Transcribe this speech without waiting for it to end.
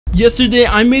Yesterday,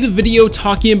 I made a video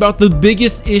talking about the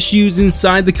biggest issues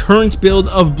inside the current build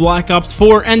of Black Ops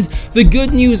 4, and the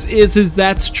good news is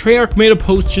that Treyarch made a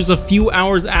post just a few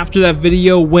hours after that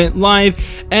video went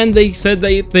live, and they said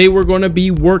they were going to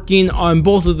be working on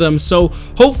both of them. So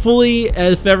hopefully,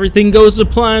 if everything goes to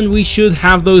plan, we should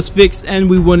have those fixed and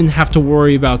we wouldn't have to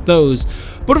worry about those.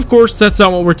 But of course, that's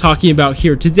not what we're talking about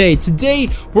here today. Today,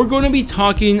 we're going to be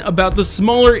talking about the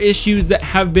smaller issues that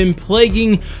have been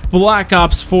plaguing Black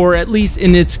Ops 4, at least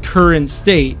in its current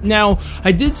state. Now,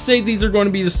 I did say these are going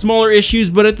to be the smaller issues,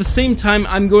 but at the same time,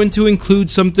 I'm going to include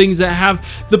some things that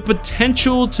have the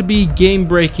potential to be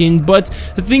game-breaking. But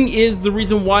the thing is, the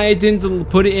reason why I didn't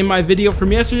put it in my video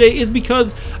from yesterday is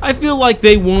because I feel like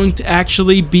they won't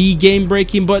actually be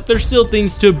game-breaking, but there's still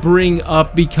things to bring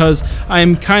up because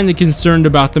I'm kind of concerned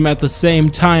about them at the same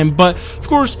time. But of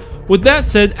course, with that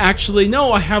said, actually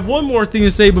no, I have one more thing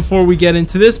to say before we get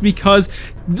into this, because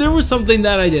there was something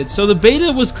that I did. So the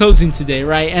beta was closing today,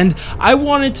 right? And I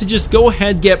wanted to just go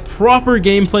ahead, get proper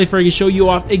gameplay for I can show you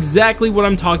off exactly what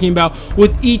I'm talking about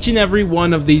with each and every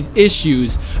one of these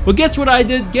issues. But guess what I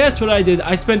did? Guess what I did?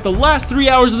 I spent the last 3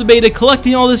 hours of the beta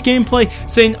collecting all this gameplay,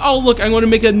 saying, oh look, I'm going to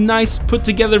make a nice put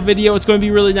together video. It's going to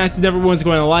be really nice and everyone's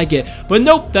going to like it. But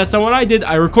nope, that's not what I did.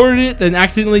 I recorded it, then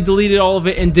accidentally deleted all of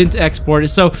it and didn't export it.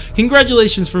 So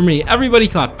congratulations for me. Everybody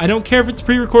clap. I don't care if it's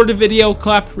pre-recorded video,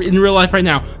 clap in real life right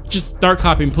now. Just start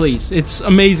clapping, please. It's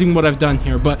amazing what I've done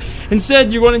here. But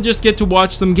instead, you're going to just get to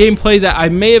watch some gameplay that I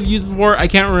may have used before. I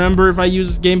can't remember if I used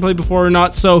this gameplay before or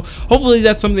not, so hopefully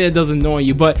that's something that doesn't annoy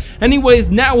you. But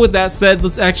anyways, now with that said,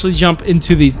 let's actually jump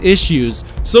into these issues.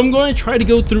 So I'm going to try to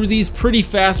go through these pretty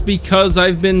fast because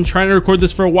I've been trying to record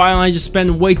this for a while and I just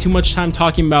spend way too much time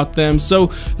talking about them. So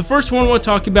the first one I want to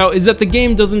talk about is that the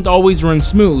game doesn't always run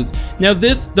smooth. Now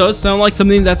this does sound like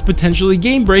something that's potentially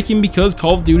game breaking because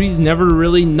Call of Duty's never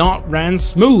really not ran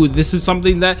smooth. This is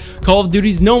something that Call of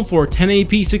Duty's known for,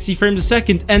 1080p 60 frames a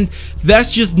second, and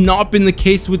that's just not been the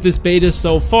case with this beta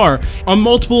so far. On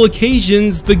multiple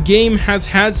occasions, the game has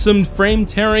had some frame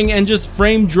tearing and just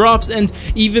frame drops, and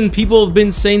even people have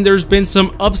been saying there's been some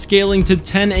upscaling to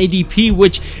 1080p,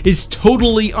 which is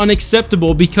totally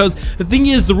unacceptable, because the thing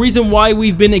is, the reason why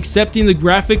we've been accepting the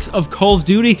graphics of Call of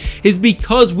Duty is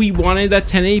because we wanted that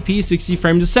 1080p 60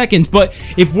 frames a second. But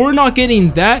if we're not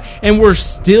getting that and we're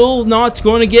still not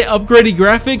going to get upgraded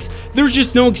graphics, there's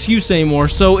just no excuse anymore.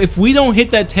 So if we don't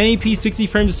hit that 1080p 60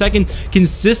 frames a second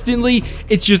consistently,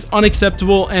 it's just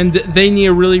unacceptable and they need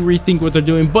to really rethink what they're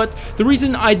doing. But the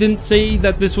reason I didn't say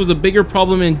that this was a bigger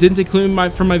problem and didn't include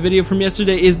from my video from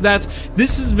yesterday is that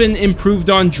this has been improved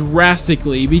on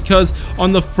drastically, because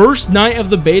on the first night of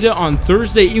the beta on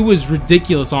Thursday, it was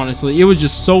ridiculous, honestly. It was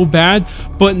just so bad.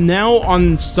 But now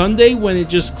on Sunday, when it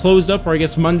just closed up, or I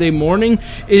guess Monday morning,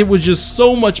 it was just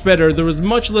so much better. There was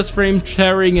much less frame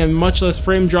tearing and much less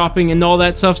frame dropping and all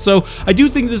that stuff. So I do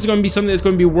think this is going to be something that's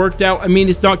going to be worked out. I mean,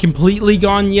 it's not completely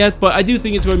gone yet, but I do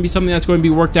think it's going to be something that's going to be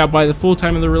worked out by the full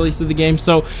time of the release of the game.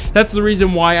 So that's the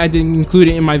reason why I didn't include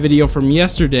it in my video from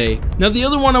yesterday. Now the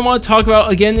other one I want to talk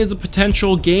about again is a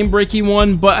potential game breaking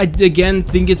one, but I again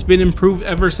think it's been improved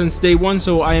ever since day one,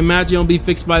 so I imagine it'll be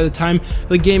fixed by the time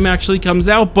the game actually comes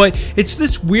out. But it's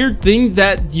this weird thing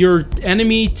that your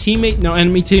enemy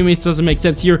teammates doesn't make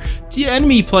sense. Your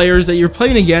enemy players that you're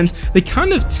playing against, they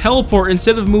kind of teleport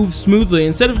instead of move smoothly.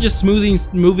 Instead of just moving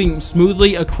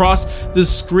smoothly across the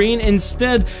screen,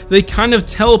 instead they kind of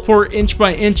teleport inch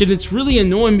by inch, and it's really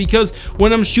annoying because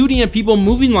when I'm shooting at people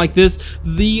moving like this,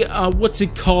 the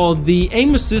the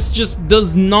aim assist just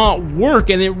does not work,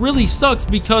 and it really sucks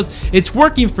because it's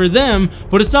working for them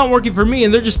but it's not working for me,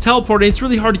 and they're just teleporting. It's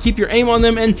really hard to keep your aim on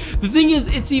them, and the thing is,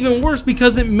 it's even worse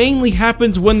because it mainly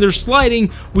happens when they're sliding,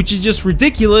 which is just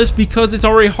ridiculous because it's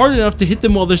already hard enough to hit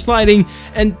them while they're sliding,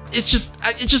 and it's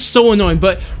just so annoying.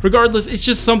 But regardless, it's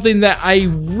just something that I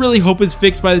really hope is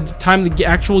fixed by the time the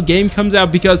actual game comes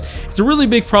out, because it's a really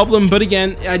big problem. But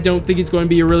again, I don't think it's going to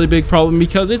be a really big problem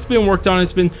because it's been worked on.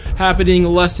 It's been happening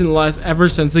less and less ever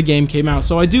since the game came out.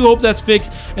 So I do hope that's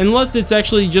fixed, unless it's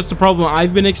actually just a problem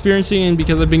I've been experiencing and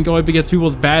because I've been going against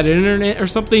people's bad internet or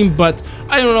something. But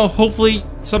I don't know, hopefully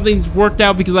something's worked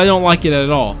out because I don't like it at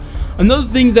all. Another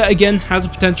thing that again has a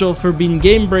potential for being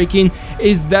game breaking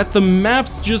is that the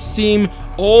maps just seem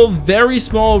all very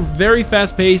small, very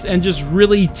fast paced, and just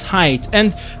really tight.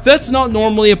 And that's not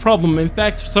normally a problem. In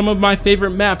fact, some of my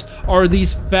favorite maps are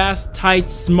these fast, tight,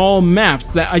 small maps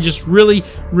that I just really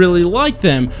like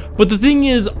them. But the thing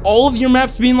is, all of your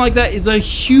maps being like that is a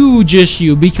huge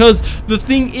issue, because the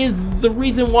thing is, the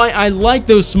reason why I like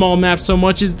those small maps so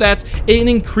much is that it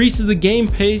increases the game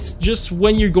pace just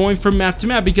when you're going from map to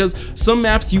map, because some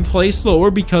maps you play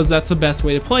slower because that's the best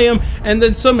way to play them, and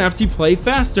then some maps you play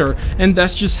faster, and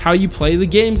that's just how you play the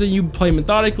games, and you play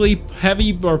methodically,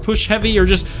 heavy or push heavy, or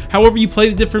just however you play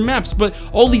the different maps. But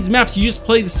all these maps you just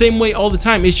play the same way all the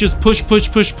time. It's just push,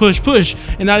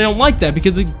 and I don't like that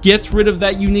because it gets rid of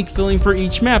that unique feeling for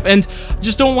each map, and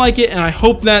just don't like it. And I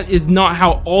hope that is not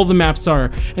how all the maps are,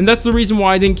 and that's the reason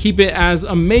why I didn't keep it as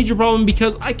a major problem,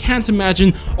 because I can't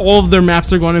imagine all of their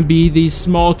maps are going to be these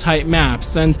small tight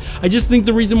maps. And I just think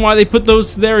the reason why they put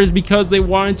those there is because they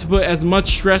wanted to put as much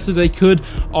stress as they could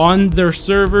on their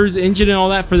servers, engine, and all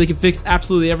that, for they could fix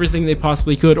absolutely everything they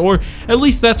possibly could, or at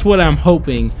least that's what I'm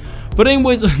hoping. But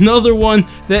anyways, another one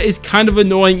that is kind of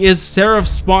annoying is Seraph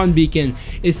Spawn Beacon,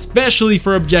 especially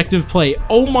for objective play.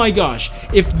 Oh my gosh,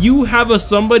 if you have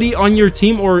somebody on your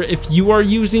team, or if you are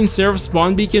using Seraph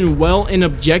Spawn Beacon well in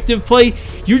objective play,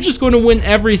 you're just going to win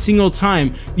every single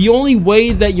time. The only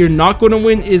way that you're not going to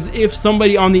win is if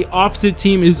somebody on the opposite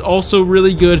team is also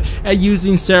really good at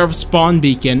using Seraph Spawn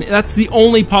Beacon. That's the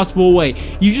only possible way.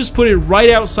 You just put it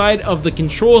right outside of the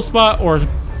control spot, or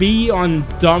be on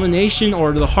domination,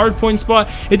 or the hardpoint spot.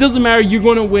 It doesn't matter, you're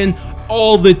going to win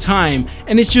all the time.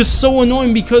 And it's just so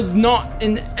annoying because not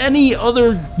in any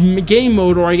other game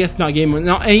mode, or I guess not game mode,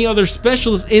 not any other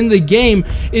specialist in the game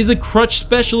is a crutch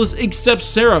specialist except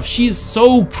Seraph. She's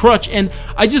so crutch, and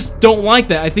I just don't like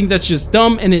that. I think that's just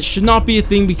dumb, and it should not be a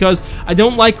thing, because I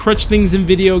don't like crutch things in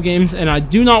video games, and I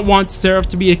do not want Seraph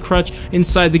to be a crutch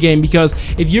inside the game, because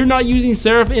if you're not using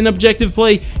Seraph in objective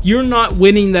play, you're not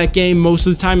winning that game most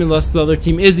of the time unless the other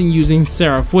team isn't using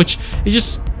Seraph, which is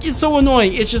just, it's so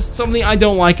annoying. It's just something I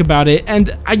don't like about it,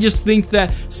 and I just think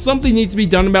that something needs to be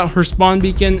done about her spawn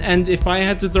beacon. And if I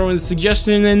had to throw in a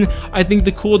suggestion, then I think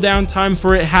the cooldown time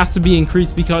for it has to be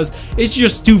increased, because it's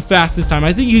just too fast this time.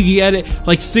 I think you can get it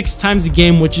like 6 times a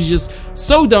game, which is just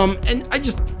so dumb, and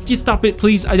just stop it,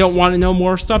 please. I don't want to know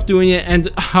more. Stop doing it. And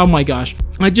oh my gosh,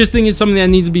 I just think it's something that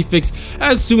needs to be fixed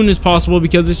as soon as possible,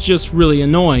 because it's just really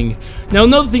annoying. Now,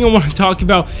 another thing I want to talk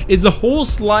about is the whole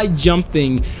slide jump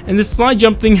thing, and this slide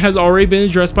jump thing has already been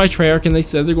addressed by Treyarch, and they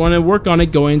said they're going to work on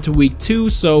it going into week 2,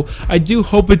 so I do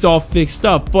hope it's all fixed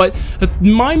up. But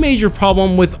my major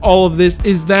problem with all of this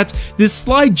is that this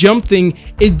slide jump thing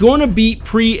is going to beat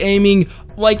pre-aiming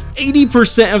like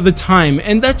 80% of the time,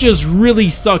 and that just really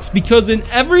sucks, because in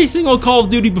every single Call of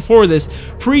Duty before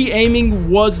this, pre-aiming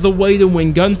was the way to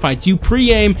win gunfights. You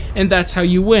pre-aim and that's how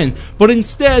you win. But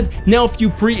instead, now if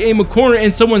you pre-aim a corner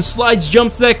and someone slides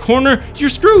jumps that corner, you're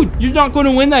screwed. You're not going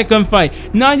to win that gunfight.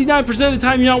 99% of the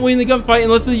time, you're not winning the gunfight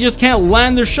unless they just can't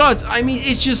land their shots. I mean,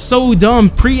 it's just so dumb.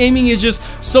 Pre-aiming is just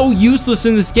so useless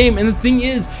in this game, and the thing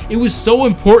is, it was so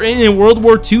important in World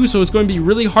War II, so it's going to be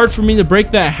really hard for me to break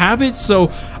that habit.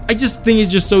 So I just think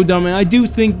it's just so dumb, and I do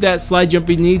think that slide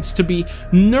jumping needs to be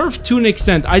nerfed to an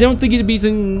extent. I don't think it needs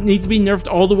to be nerfed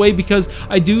all the way, because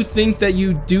I do think that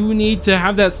you do need to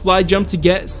have that slide jump to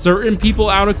get certain people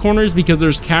out of corners, because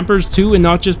there's campers too, and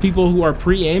not just people who are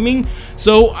pre-aiming.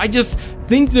 So I just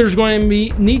think there's going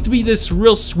to need to be this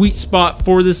real sweet spot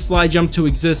for this slide jump to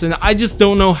exist, and I just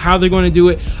don't know how they're going to do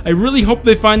it. I really hope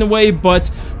they find a way, but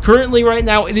currently right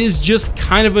now it is just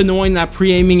kind of annoying that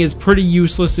pre-aiming is pretty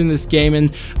useless in this game,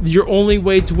 and your only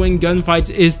way to win gunfights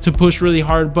is to push really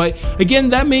hard. But again,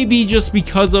 that may be just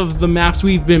because of the maps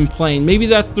we've been playing. Maybe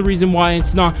that's the reason why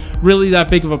it's not really that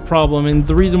big of a problem, and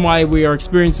the reason why we are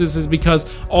experiencing this is because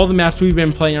all the maps we've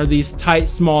been playing are these tight,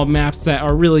 small maps that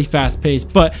are really fast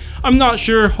paced. But I'm not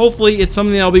sure. Hopefully it's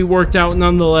something that'll be worked out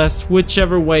nonetheless.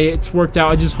 Whichever way it's worked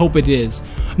out, I just hope it is.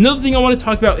 Another thing I want to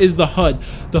talk about is the HUD.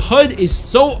 The HUD is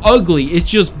so ugly. It's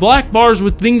just black bars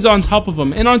with things on top of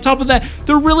them, and on top of that,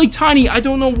 they're really tiny. I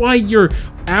don't know why your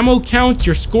ammo counts,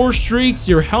 your score streaks,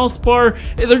 your health bar,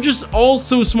 they're just all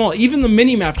so small. Even the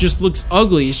mini-map just looks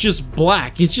ugly. It's just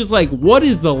black. It's just like, what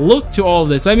is the look to all of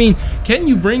this? I mean, can't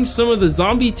you bring some of the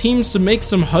zombie teams to make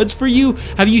some HUDs for you?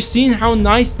 Have you seen how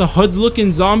nice the HUDs look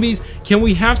in zombies? Can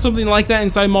we have something like that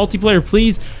inside multiplayer,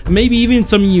 please? Maybe even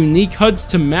some unique HUDs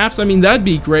to maps. I mean, that'd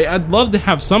be great. I'd love to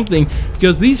have something,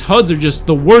 because these HUDs are just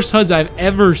the worst HUDs I've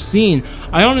ever seen.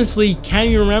 I honestly can't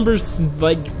even remember,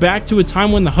 like, back to a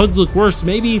time when the HUDs look worse.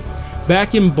 Maybe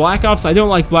back in Black Ops. I don't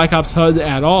like Black Ops HUD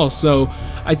at all, so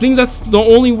I think that's the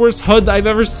only worst HUD that I've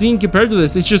ever seen compared to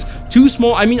this. It's just too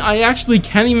small. I mean, I actually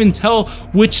can't even tell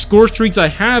which score streaks I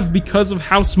have because of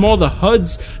how small the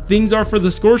HUDs things are for the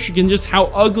score streak and just how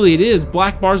ugly it is.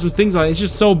 Black bars with things on it. It's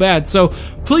just so bad. So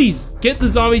please get the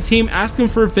zombie team, ask them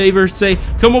for a favor, say,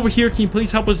 come over here, can you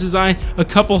please help us design a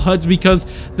couple HUDs because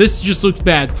this just looks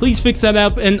bad. Please fix that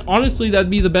up. And honestly,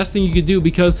 that'd be the best thing you could do,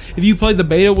 because if you play the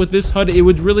beta with this HUD, it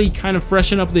would really kind of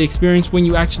freshen up the experience when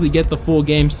you actually get the full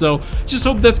game. So just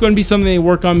hope that's going to be something they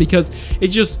work on, because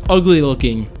it's just ugly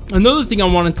looking. Another thing I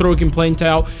want to throw a complaint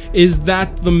out is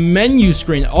that the menu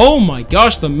screen, oh my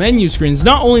gosh, the menu screen is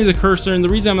not only the cursor, and the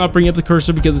reason I'm not bringing up the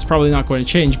cursor because it's probably not going to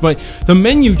change, but the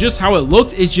menu, just how it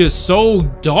looked, is just so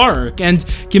dark. And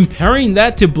comparing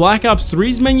that to Black Ops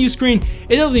 3's menu screen,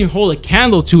 it doesn't even hold a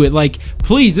candle to it. Like,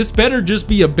 please, this better just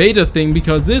be a beta thing,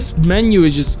 because this menu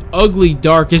is just ugly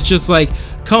dark. It's just like,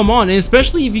 come on. And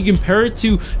especially if you compare it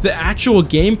to the actual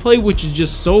gameplay, which is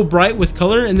just so bright with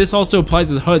color, and this also applies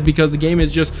to the HUD, because the game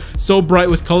is just so bright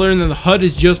with color, and then the HUD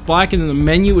is just black, and then the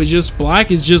menu is just black.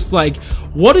 It's just like,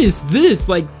 what is this?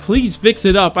 Like, please fix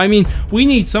it up. I mean, we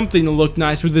need something to look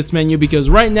nice with this menu, because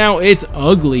right now it's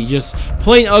ugly, just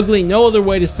plain ugly, no other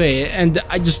way to say it, and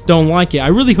I just don't like it. I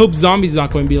really hope Zombies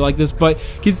not going to be like this, but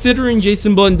considering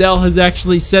Jason Blundell has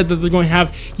actually said that they're going to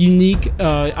have unique,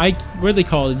 what do they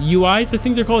call it, UIs, I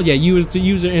think they're called, yeah,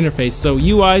 user interface, so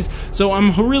UIs, so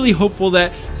I'm really hopeful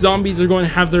that Zombies are going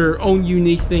to have their own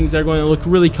unique things that are going to look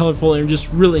really colorful and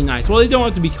just really nice. Well, they don't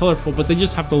have to be colorful, but they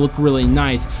just have to look really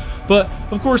nice. But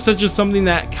of course, that's just something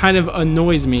that kind of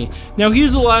annoys me. Now,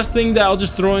 here's the last thing that I'll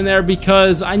just throw in there,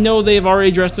 because I know they've already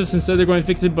addressed this and said they're going to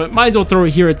fix it, but might as well throw it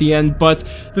here at the end. But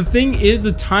the thing is,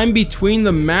 the time between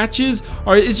the matches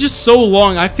is just so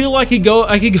long. I feel like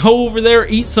I could go over there,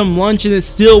 eat some lunch, and it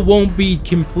still won't be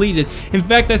completed. In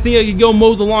fact, I think I could go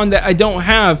mow the lawn that I don't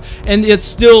have, and it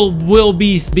still will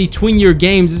be between your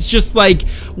games. It's just like,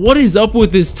 what is up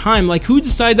with this time? Like, who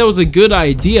decided that was a good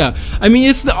idea? I mean,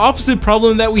 it's the opposite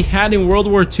problem that we had in World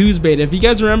War II's beta. If you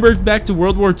guys remember back to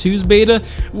World War II's beta,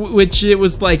 which it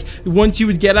was like, once you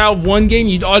would get out of one game,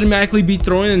 you'd automatically be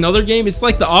thrown in another game. It's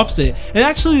like the opposite. And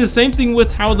actually the same thing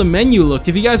with how the menu looked.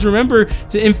 If you guys remember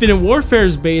to Infinite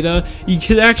Warfare's beta, you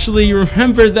could actually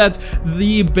remember that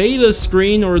the beta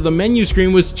screen or the menu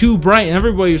screen was too bright, and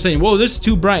everybody was saying, whoa, this is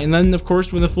too bright. And then of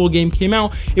course when the full game came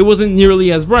out, it wasn't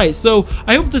nearly as bright. So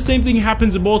I hope the same thing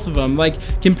happens to both of them. Like,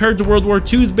 compared to World War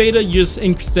II's beta, you just,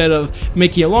 instead of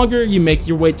making it longer, you make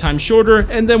your wait time shorter,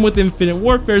 and then with Infinite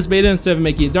Warfare's beta, instead of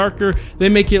making it darker, they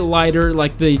make it lighter.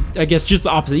 Like, I guess just the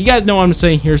opposite. You guys know what I'm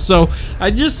saying here. So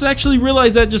I just actually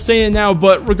realized that just saying it now,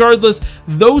 but regardless,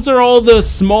 those are all the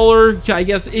smaller, I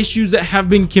guess, issues that have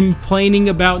been the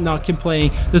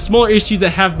smaller issues that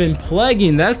have been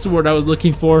plaguing, that's the word I was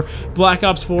looking for, Black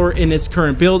Ops 4 in its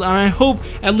current build. And I hope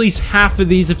at least half of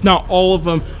these, if not all of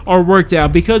them, are worked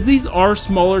out, because these are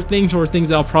smaller things, or things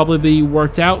that'll probably be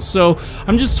worked out. So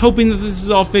I'm just hoping that this is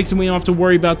all fixed and we don't have to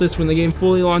worry about this when the game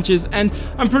fully launches, and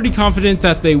I'm pretty confident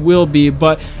that they will be.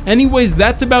 But anyways,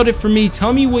 that's about it for me.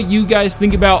 Tell me what you guys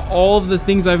think about all of the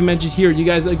things I've mentioned here. Do you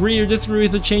guys agree or disagree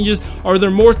with the changes? Are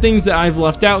there more things that I've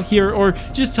left out here? Or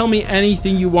just tell me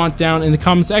anything you want down in the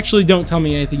comments. Actually, don't tell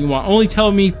me anything you want, only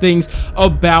tell me things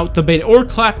about the beta, or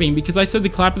clapping, because I said the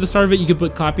clap at the start of it, you could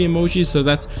put clapping emojis, so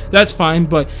that's fine.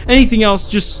 But anything else,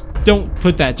 just don't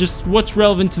put that, just what's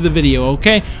relevant to the video,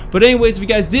 okay? But anyways, if you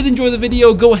guys did enjoy the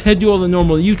video, go ahead, do all the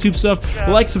normal YouTube stuff,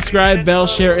 like, subscribe, bell,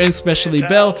 share, and especially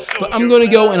bell. But I'm gonna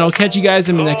go, and I'll catch you guys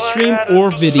in the next stream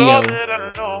or video.